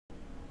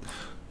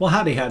Well,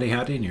 howdy, howdy,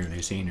 howdy,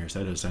 nearly senior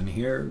citizen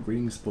here.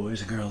 Greetings,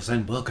 boys and girls,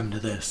 and welcome to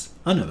this,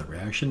 another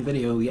reaction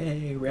video.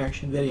 Yay,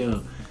 reaction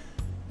video.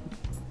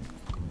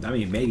 I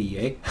mean, maybe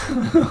yay.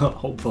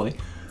 Hopefully.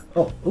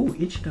 Oh,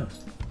 each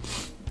toast.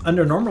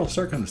 Under normal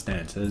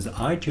circumstances,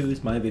 I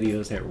choose my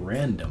videos at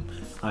random.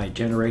 I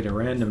generate a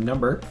random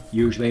number,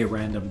 usually at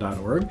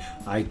random.org.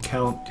 I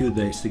count to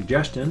the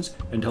suggestions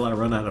until I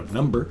run out of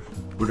number.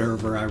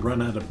 Whatever I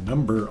run out of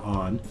number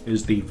on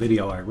is the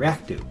video I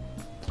react to.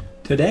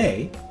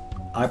 Today,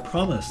 I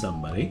promised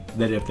somebody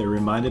that if they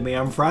reminded me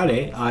on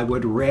Friday, I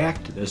would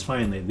react to this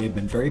finally. They've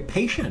been very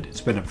patient.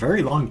 It's been a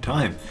very long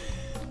time,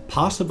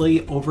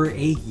 possibly over a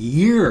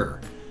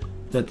year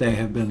that they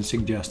have been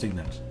suggesting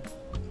this.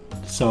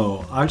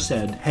 So I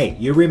said, hey,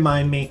 you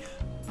remind me,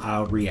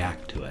 I'll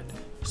react to it.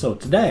 So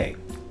today,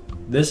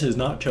 this is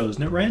not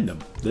chosen at random.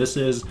 This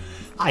is,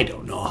 I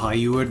don't know how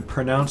you would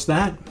pronounce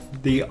that,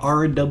 the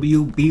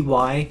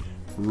RWBY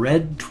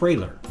Red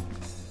Trailer.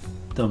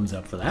 Thumbs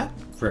up for that.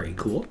 Very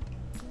cool.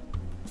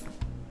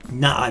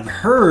 Now, I've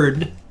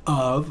heard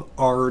of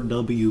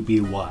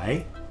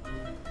RWBY.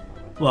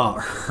 Well,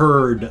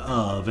 heard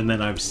of, and then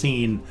I've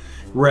seen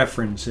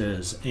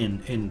references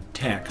in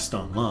text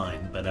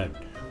online, but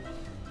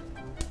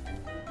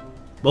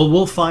well,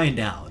 we'll find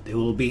out. It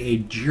will be a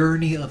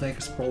journey of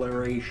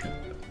exploration.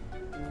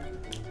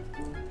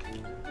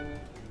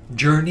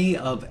 Journey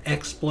of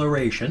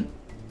exploration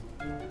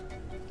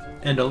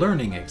and a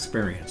learning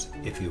experience,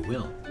 if you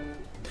will.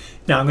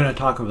 Now, I'm going to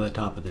talk over the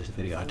top of this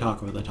video. I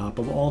talk over the top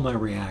of all my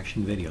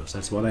reaction videos.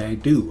 That's what I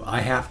do. I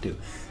have to.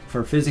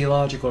 For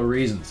physiological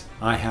reasons,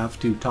 I have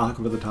to talk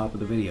over the top of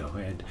the video.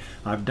 And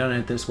I've done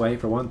it this way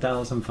for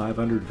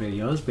 1,500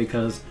 videos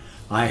because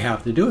I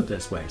have to do it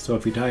this way. So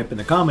if you type in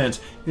the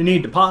comments, you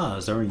need to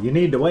pause or you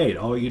need to wait,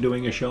 all you're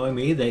doing is showing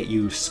me that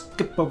you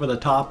skip over the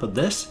top of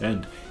this.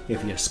 And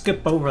if you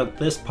skip over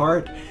this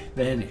part,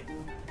 then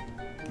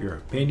your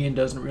opinion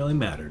doesn't really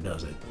matter,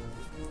 does it?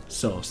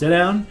 So sit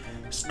down,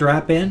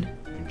 strap in,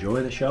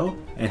 enjoy the show,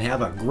 and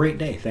have a great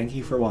day. Thank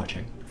you for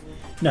watching.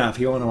 Now, if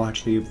you want to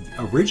watch the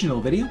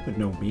original video with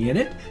no me in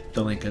it,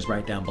 the link is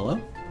right down below.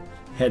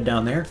 Head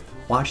down there,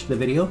 watch the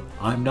video.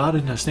 I'm not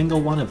in a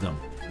single one of them,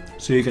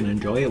 so you can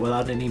enjoy it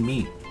without any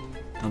me.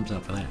 Thumbs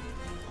up for that.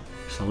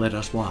 So let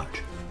us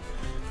watch,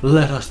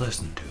 let us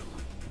listen to,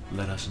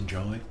 let us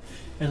enjoy,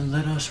 and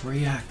let us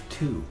react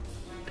to.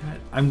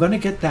 I'm going to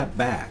get that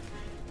back.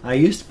 I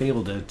used to be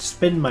able to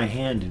spin my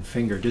hand and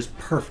finger just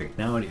perfect.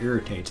 Now it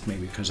irritates me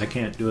because I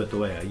can't do it the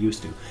way I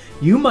used to.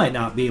 You might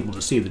not be able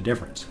to see the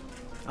difference.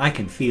 I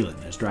can feel it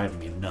and it's driving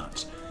me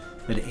nuts.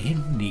 But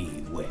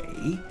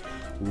anyway,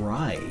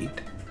 right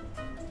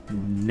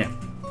now.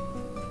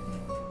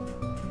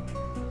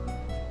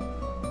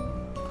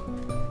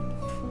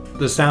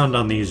 The sound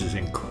on these is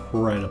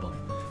incredible.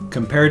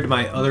 Compared to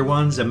my other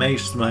ones, it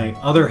makes my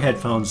other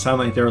headphones sound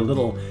like they're a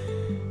little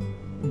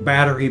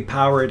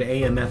battery-powered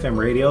AM/FM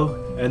radio.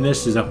 And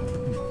this is a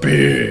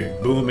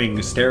big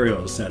booming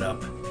stereo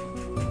setup.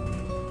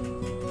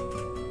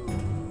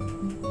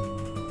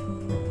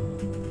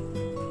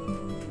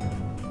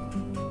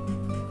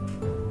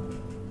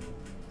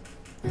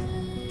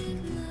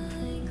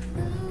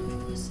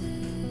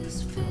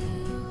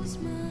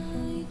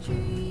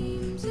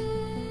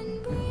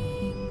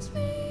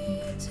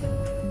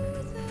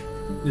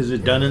 Is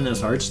it done in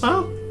this art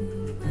style?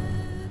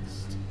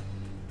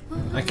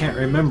 I can't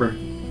remember.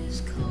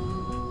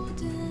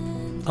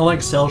 I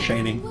like cell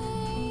shading.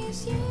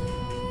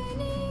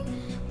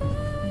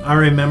 I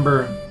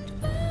remember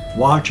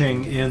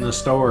watching in the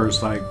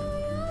stores like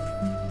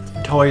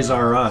Toys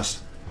R Us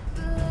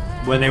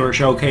when they were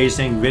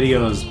showcasing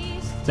videos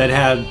that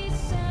had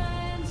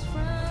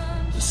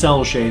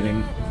cell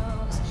shading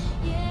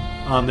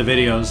on the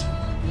videos.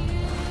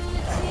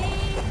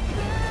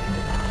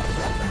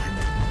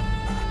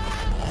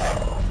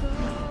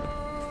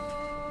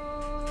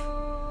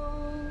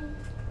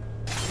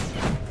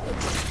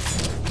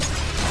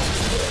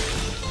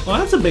 Well,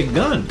 that's a big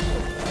gun.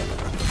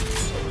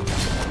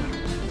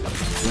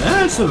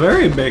 That's a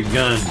very big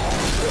gun.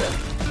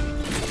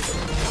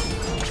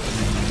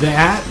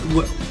 That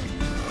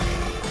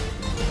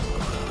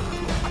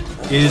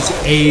is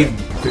a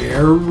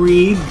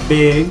very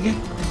big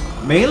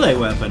melee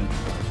weapon.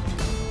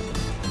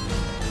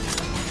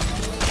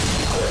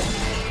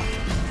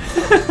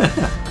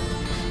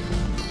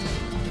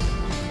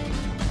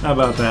 How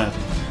about that?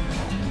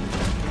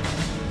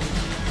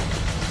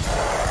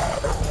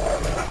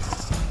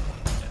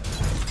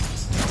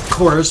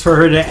 Of course, for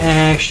her to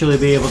actually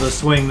be able to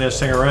swing this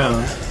thing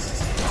around.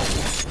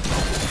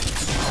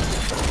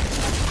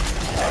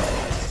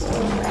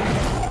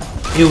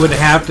 It would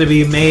have to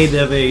be made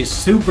of a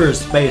super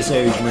space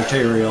age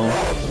material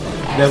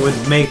that would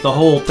make the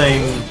whole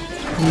thing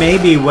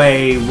maybe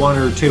weigh 1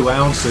 or 2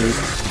 ounces.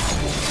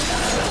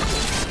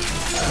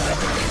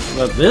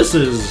 But this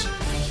is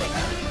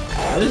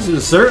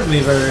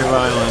certainly very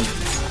violent.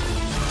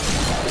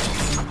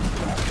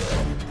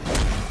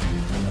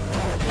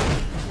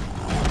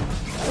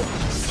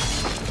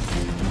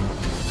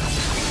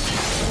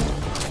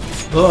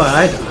 Oh,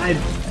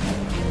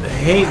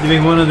 hate to be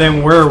one of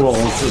them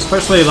werewolves,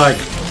 especially like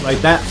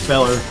that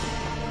feller.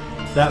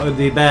 That would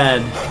be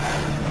bad.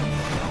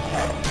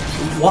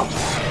 What?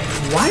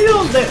 Why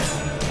don't they?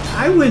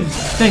 I would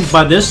think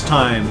by this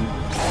time,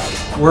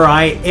 were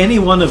I any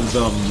one of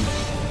them,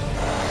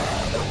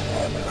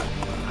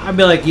 I'd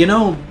be like, you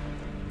know,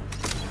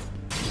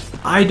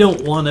 I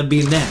don't want to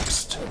be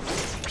next.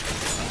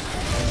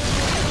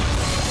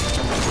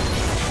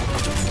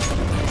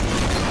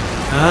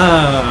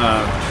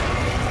 Ah.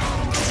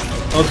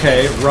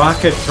 Okay,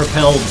 rocket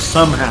propelled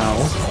somehow.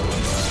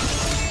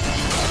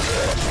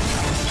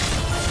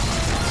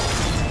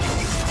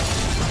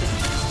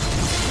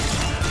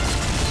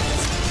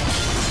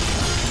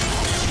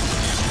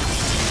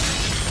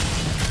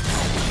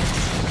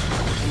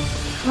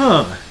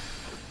 Huh.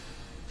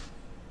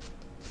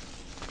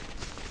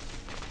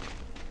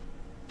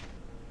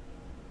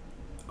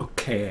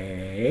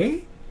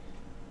 Okay.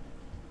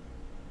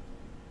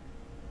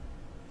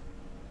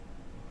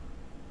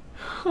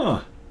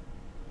 Huh.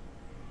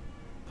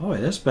 Boy,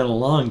 that's been a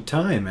long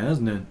time,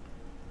 hasn't it?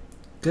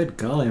 Good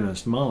golly,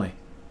 Miss Molly.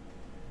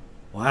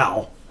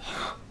 Wow.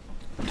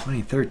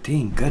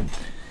 2013,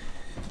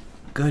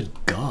 good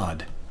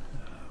God.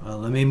 Well,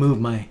 let me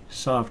move my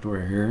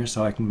software here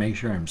so I can make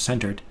sure I'm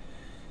centered.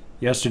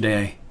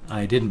 Yesterday,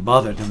 I didn't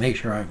bother to make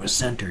sure I was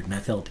centered, and I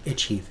felt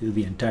itchy through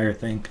the entire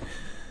thing.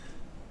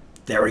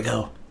 There we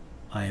go.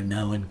 I am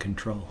now in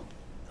control.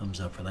 Thumbs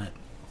up for that.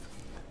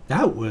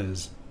 That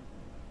was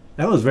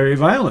very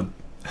violent.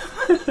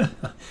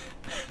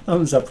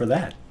 Thumbs up for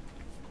that.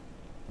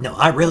 No,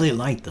 I really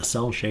like the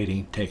cell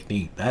shading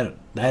technique.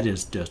 That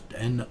is just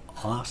an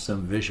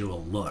awesome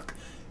visual look.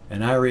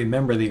 And I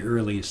remember the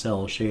early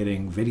cell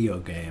shading video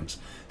games.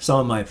 Some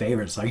of my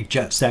favorites, like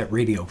Jet Set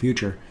Radio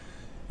Future,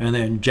 and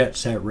then Jet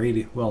Set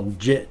Radio, well,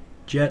 Jet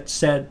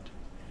Set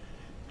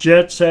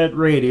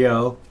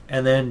Radio,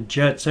 and then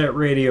Jet Set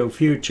Radio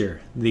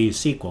Future, the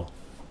sequel.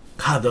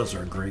 God, those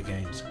are great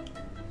games.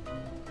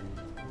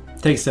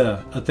 Takes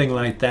a thing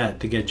like that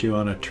to get you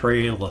on a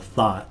trail of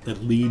thought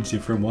that leads you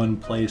from one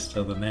place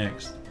to the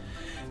next.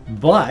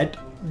 But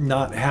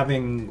not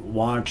having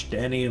watched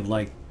any of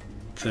like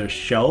the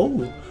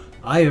show,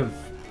 I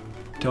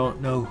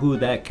don't know who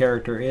that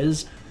character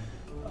is.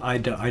 I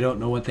don't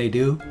know what they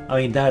do.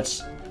 I mean,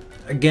 that's,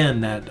 again,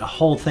 that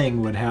whole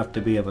thing would have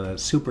to be of a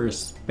super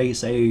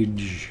space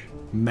age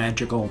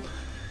magical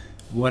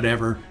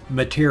whatever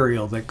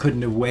material that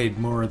couldn't have weighed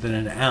more than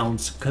an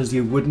ounce, because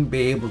you wouldn't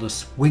be able to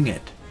swing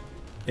it.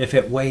 If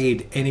it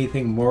weighed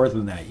anything more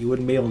than that, you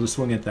wouldn't be able to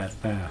swing it that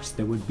fast.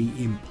 It would be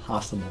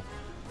impossible.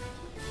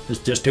 It's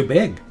just too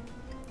big.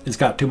 It's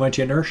got too much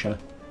inertia.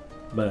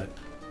 But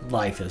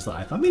life is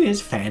life. I mean, it's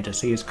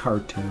fantasy, it's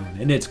cartoon,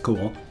 and it's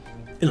cool.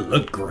 It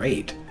looked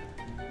great.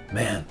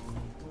 Man.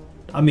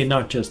 I mean,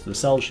 not just the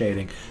cell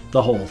shading,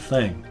 the whole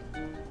thing.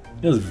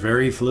 It was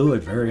very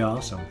fluid, very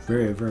awesome,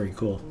 very, very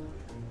cool.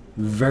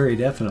 Very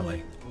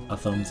definitely a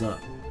thumbs up.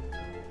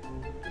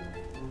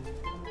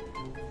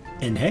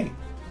 And hey,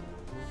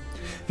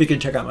 if you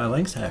can check out my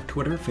links, I have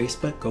Twitter,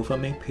 Facebook,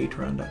 GoFundMe,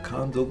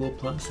 Patreon.com, Google+.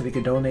 If you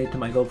could donate to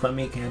my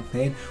GoFundMe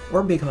campaign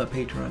or become a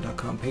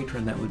Patreon.com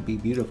patron, that would be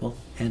beautiful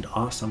and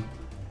awesome.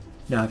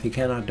 Now, if you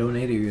cannot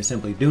donate or you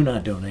simply do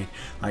not donate,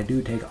 I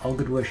do take all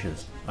good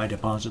wishes. I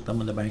deposit them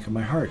in the bank of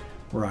my heart,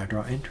 where I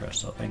draw interest,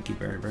 so thank you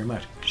very, very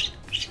much.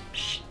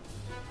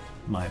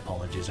 My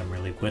apologies, I'm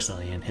really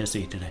whistly and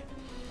hissy today.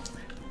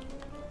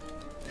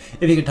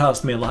 If you could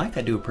toss me a like,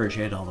 I do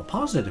appreciate all the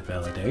positive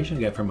validation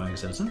I get from my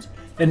existence.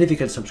 And if you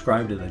could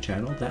subscribe to the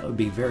channel, that would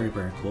be very,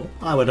 very cool.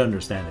 I would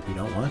understand if you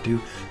don't want to,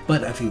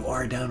 but if you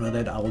are down with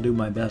it, I will do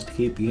my best to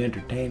keep you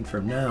entertained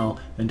from now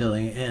until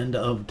the end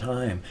of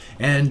time.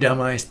 And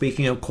am I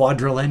speaking of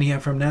quadrillennia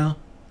from now?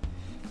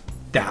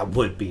 That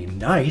would be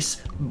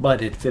nice,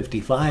 but at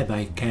 55,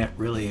 I can't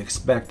really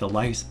expect a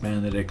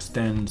lifespan that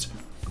extends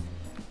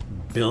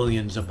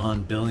billions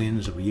upon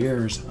billions of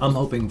years. I'm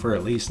hoping for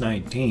at least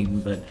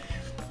 19, but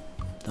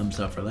thumbs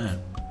up for that.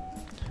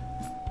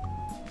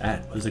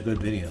 That was a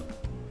good video.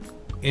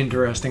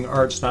 Interesting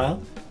art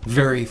style,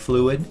 very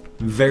fluid,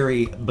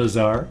 very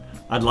bizarre.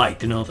 I'd like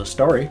to know the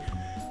story.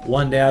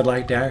 One day I'd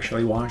like to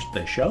actually watch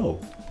the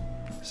show.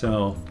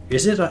 So,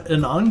 is it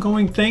an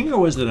ongoing thing, or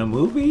was it a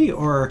movie,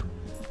 or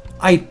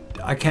I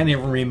can't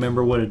even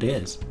remember what it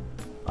is.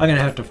 I'm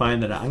gonna have to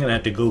find that out. I'm gonna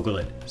have to Google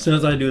it. As soon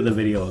as I do the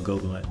video, I'll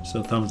Google it.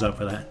 So thumbs up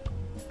for that.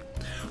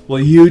 Well,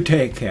 you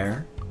take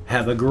care.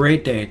 Have a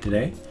great day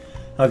today.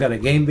 I've got a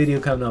game video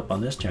coming up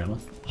on this channel.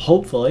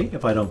 Hopefully,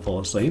 if I don't fall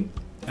asleep,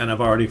 and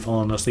I've already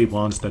fallen asleep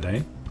once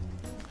today,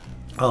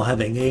 I'll have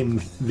a game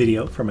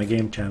video from my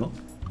game channel,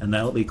 and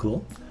that'll be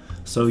cool.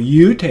 So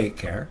you take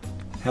care.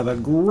 Have a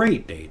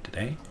great day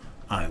today.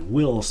 I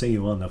will see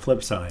you on the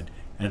flip side.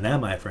 And that,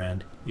 my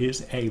friend,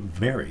 is a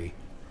very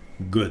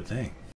good thing.